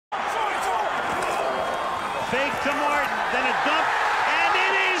Fake to Martin, then a dump, and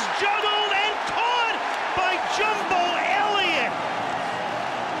it is juggled and caught by Jumbo Elliott.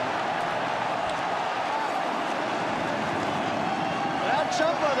 Without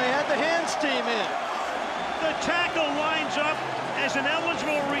Jumbo, they had the hands team in. The tackle lines up as an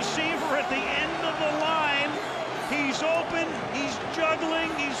eligible receiver at the end of the line. He's open, he's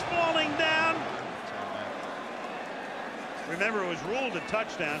juggling, he's falling down. Remember, it was ruled a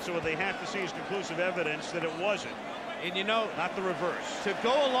touchdown, so what they have to see is conclusive evidence that it wasn't. And you know, not the reverse. To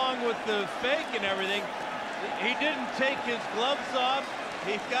go along with the fake and everything, he didn't take his gloves off.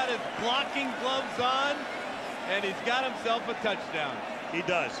 He's got his blocking gloves on, and he's got himself a touchdown. He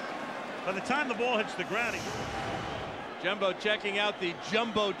does. By the time the ball hits the ground, Jumbo checking out the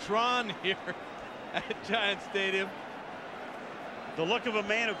Jumbotron here at Giant Stadium. The look of a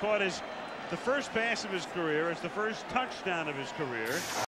man who caught the first pass of his career. It's the first touchdown of his career.